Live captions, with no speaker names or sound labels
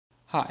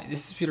Hi,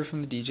 this is Peter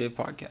from the DJ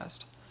Podcast.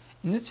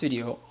 In this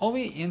video, I'll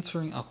be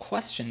answering a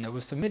question that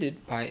was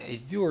submitted by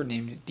a viewer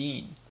named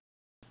Dean.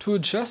 To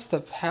adjust the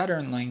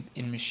pattern length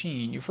in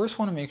Maschine, you first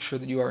want to make sure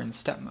that you are in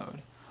step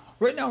mode.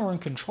 Right now we're in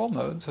control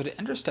mode, so to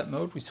enter step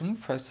mode, we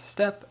simply press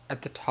step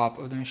at the top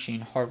of the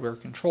Maschine hardware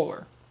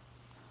controller.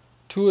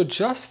 To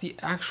adjust the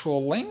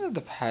actual length of the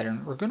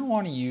pattern, we're going to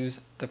want to use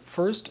the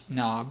first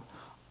knob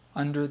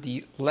under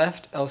the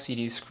left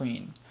LCD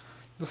screen.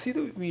 You'll see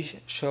that we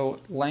show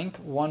length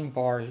 1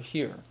 bar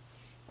here.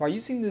 By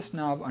using this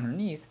knob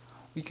underneath,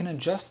 we can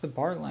adjust the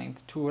bar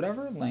length to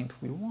whatever length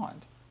we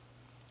want.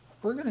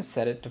 We're going to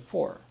set it to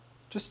 4,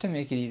 just to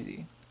make it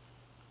easy.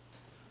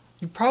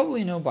 You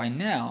probably know by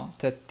now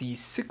that the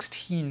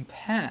 16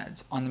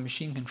 pads on the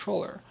Maschine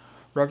controller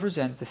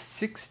represent the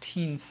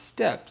 16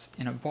 steps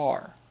in a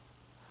bar.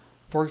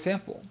 For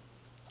example,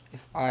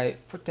 if I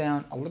put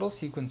down a little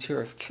sequence here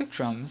of kick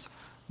drums,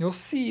 you'll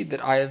see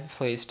that I have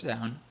placed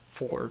down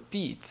 4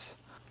 beats.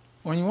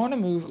 When you want to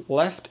move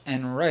left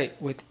and right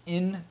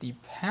within the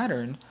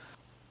pattern,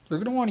 you're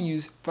going to want to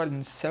use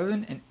buttons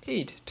 7 and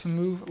 8 to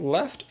move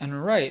left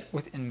and right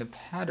within the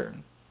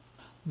pattern.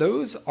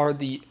 Those are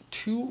the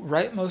 2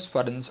 rightmost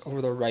buttons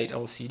over the right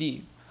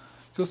LCD.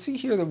 So you'll see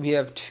here that we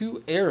have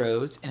 2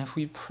 arrows, and if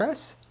we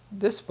press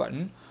this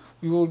button,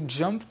 we will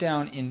jump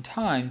down in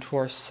time to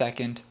our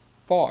second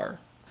bar.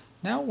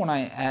 Now when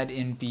I add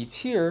in beats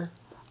here,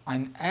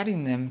 I'm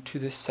adding them to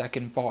the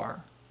second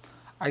bar.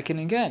 I can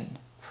again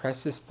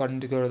press this button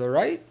to go to the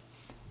right,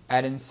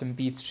 add in some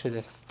beats to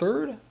the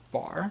third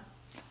bar,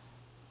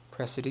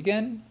 press it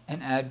again,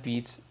 and add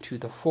beats to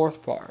the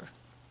fourth bar.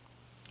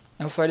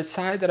 Now if I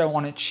decide that I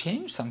want to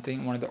change something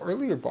in one of the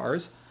earlier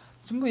bars,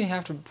 simply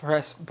have to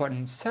press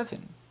button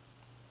 7.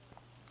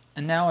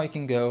 And now I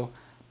can go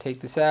take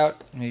this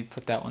out and maybe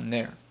put that one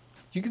there.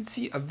 You can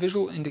see a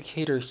visual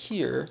indicator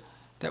here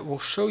that will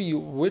show you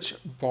which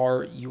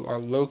bar you are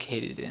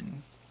located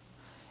in.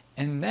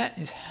 And that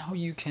is how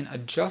you can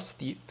adjust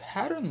the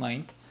pattern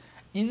length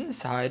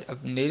inside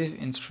of Native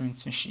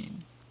Instruments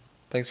Maschine.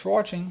 Thanks for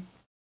watching.